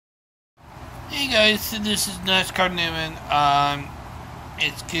Hey guys, so this is NASCAR Newman.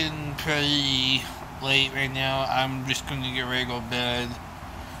 It's getting pretty late right now. I'm just gonna get ready to go to bed.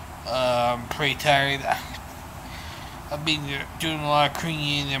 I'm pretty tired. I've been doing a lot of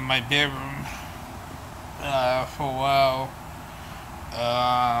cleaning in my bedroom for a while.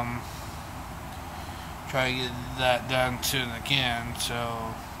 Try to get that done soon again.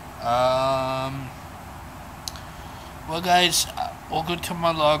 So, well, guys, welcome to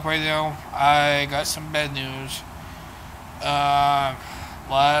my log right now. I got some bad news.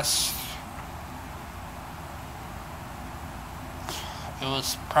 It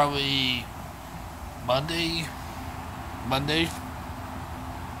was probably Monday.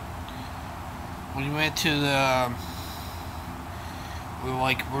 We went to the. We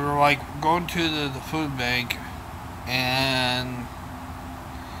were like going to the food bank, and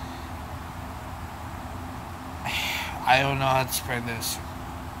I don't know how to explain this.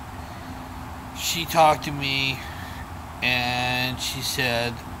 She talked to me and she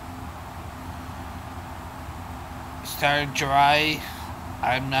said, starting July,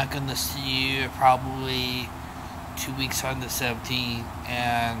 I'm not gonna see you probably 2 weeks on the 17th,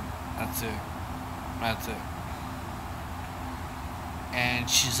 and that's it. That's it. And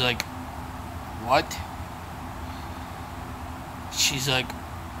she's like, what? She's like,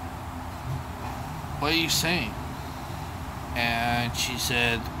 what are you saying? And she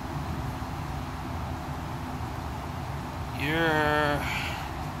said, your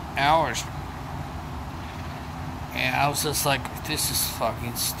hours. And I was just like, this is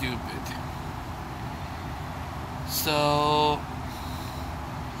fucking stupid. So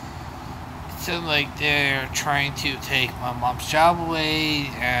it sounded like they're trying to take my mom's job away,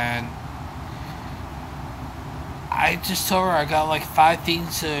 and I just told her I got like 5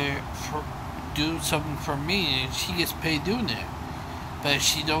 things to do something for me, and she gets paid doing it. But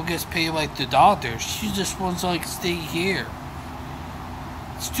she don't get paid like the doctor. She just wants to like stay here.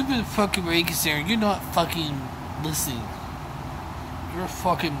 Stupid fucking Reagan's there. You're not fucking listening. You're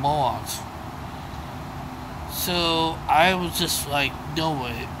fucking morons. So I was just like, no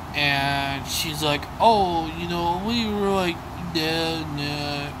way. And she's like, oh, you know, we were like,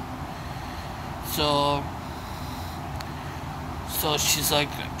 nah. So she's like,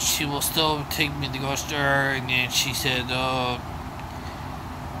 she will still take me to go to her, and then she said,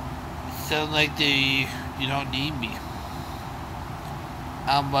 sound like you don't need me.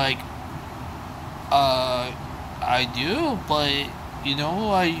 I'm like, I do, but, you know,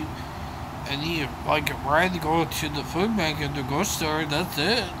 I need, like, a ride to go to the food bank and the grocery store, that's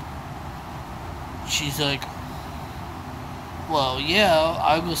it. She's like, well, yeah,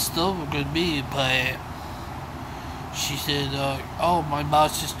 I was still gonna be, but she said, oh, my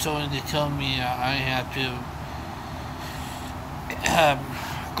boss just told me to tell me I have to,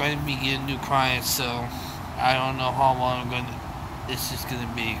 going to be getting new clients, so I don't know how long this is gonna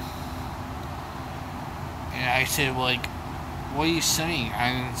be. And I said, like, what are you saying?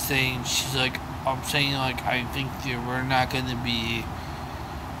 I'm saying, she's like, I'm saying, like, I think that we're not gonna be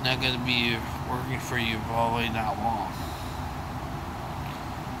working for you probably not long.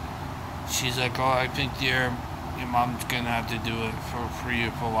 She's like, oh, I think your mom's gonna have to do it for you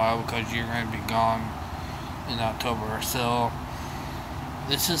for a while because you're gonna be gone in October. So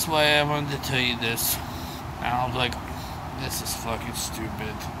this is why I wanted to tell you this. And I was like, this is fucking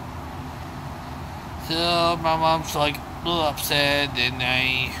stupid. So my mom's like a little upset, and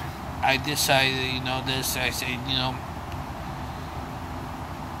I decided, you know, this. I said, you know,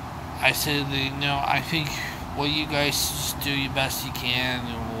 I think, well, you guys just do your best you can,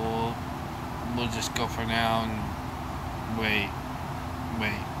 and we'll just go for now and wait.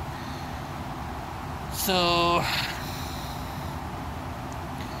 So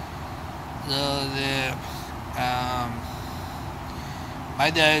my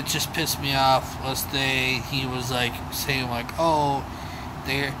dad just pissed me off last day. He was like saying like, oh,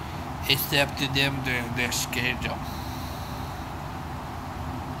 it's up to them, their schedule.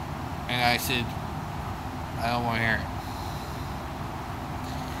 And I said, I don't want to hear it.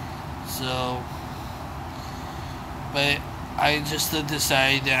 So, but I just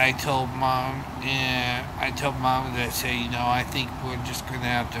decided that I told mom that I said, you know, I think we're just gonna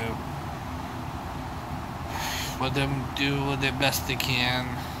have to let them do the best they can.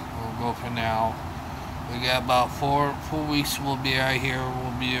 We'll go for now. We got about four weeks. We'll be out here.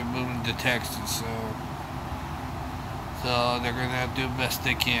 We'll be moving to Texas. So they're gonna have to do the best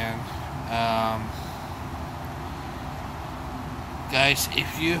they can. Guys,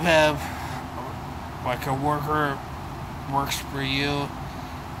 if you have like a worker works for you,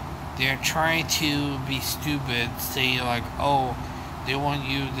 they're trying to be stupid, say like, oh, they want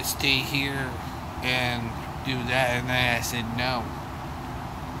you to stay here and do that, and then I said no.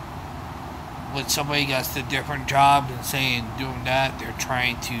 When somebody gets a different job and saying doing that, they're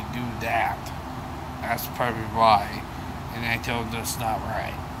trying to do that. That's probably why. And I told them that's not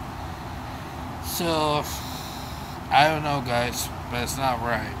right. So, I don't know, guys, but it's not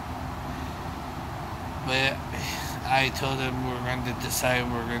right. But I told them we're going to decide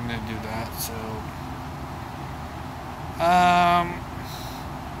we're going to do that. So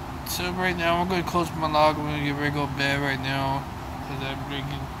right now I'm going to close my log. I'm going to get ready to go to bed right now because I'm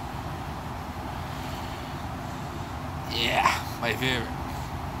drinking. Yeah, my favorite.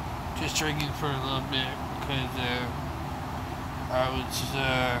 Just drinking for a little bit because I was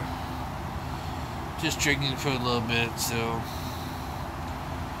just drinking for a little bit. So,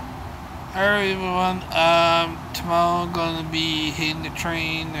 alright, everyone. Tomorrow I'm going to be hitting the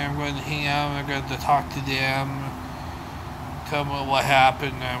train. I'm going to hang out. I'm going to talk to them. Tell them what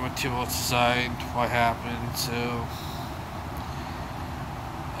happened. I went to both sides. What happened. So,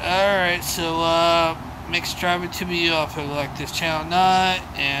 alright. So, make subscribe to me if you like this channel or not,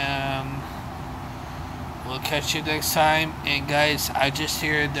 and we'll catch you next time. And guys, I just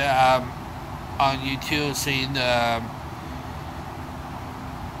heard on YouTube saying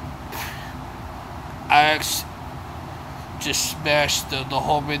Alex just smashed the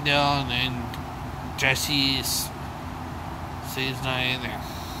whole window, and Jesse's says he's not in there.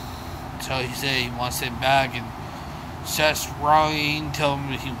 So he said he wants it back, and starts running, tell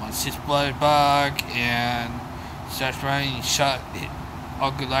him he wants his blood back, and starts running. He shot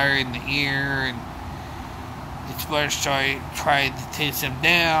Uncle Larry in the ear, and his brothers tried to take him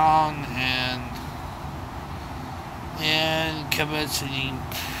down, and commits, and he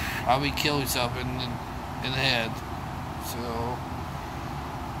probably killed himself in the head. So,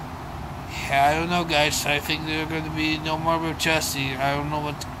 yeah, I don't know, guys. I think there's going to be no more with Jesse. I don't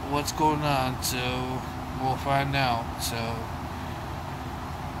know what's going on, so we'll find out. So,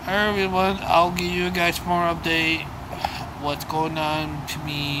 alright, everyone, I'll give you guys more update what's going on to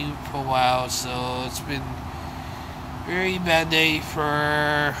me for a while. So it's been very bad day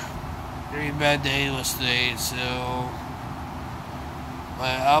yesterday. So,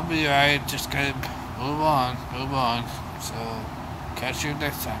 but I'll be alright. Just gotta move on. So, catch you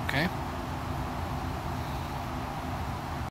next time, okay?